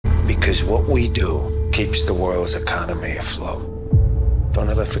Because what we do keeps the world's economy afloat. Don't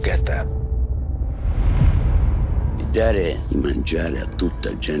ever forget that. Dare di mangiare a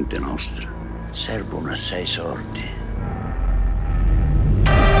tutta gente nostra servono assai sordi.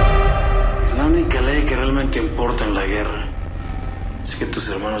 La única ley que realmente importa en la guerra es que tus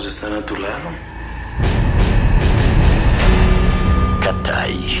hermanos están a tu lado.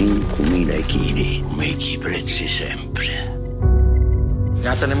 Cattai 5.000 kg, come i prezzi sempre.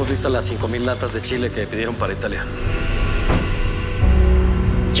 Ya tenemos listas las 5,000 latas de chile que pidieron para Italia.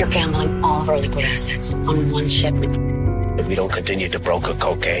 You're gambling all of our liquid assets on one shipment. If we don't continue to broker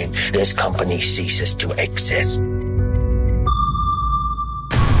cocaine, this company ceases to exist.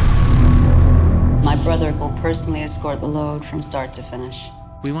 My brother will personally escort the load from start to finish.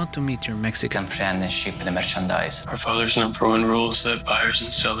 We want to meet your Mexican friend and ship the merchandise. Our father's number one rule is that buyers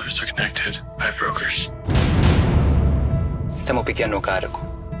and sellers are connected by brokers. Stiamo picchiando carico.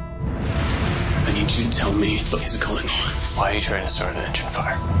 I need you to tell me what is going on. Why are you trying to start an engine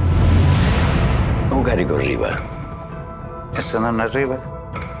fire? Un carico arriva. E se non arriva,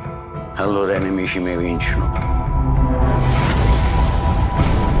 allora i nemici mi vincono.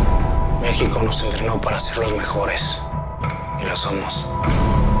 México nos entrenó para ser los mejores. Y lo somos.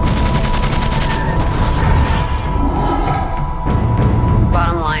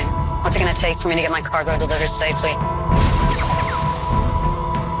 Bottom line, what's it gonna take for me to get my cargo delivered safely?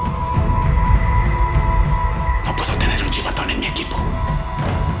 No puedo tener un chivatón en mi equipo.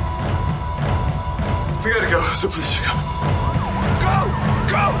 We gotta go. So please come. Go!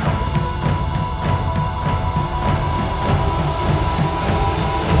 Go!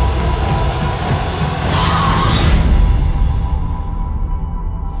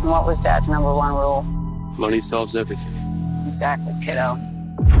 What was Dad's number one rule? Money solves everything. Exactly, kiddo.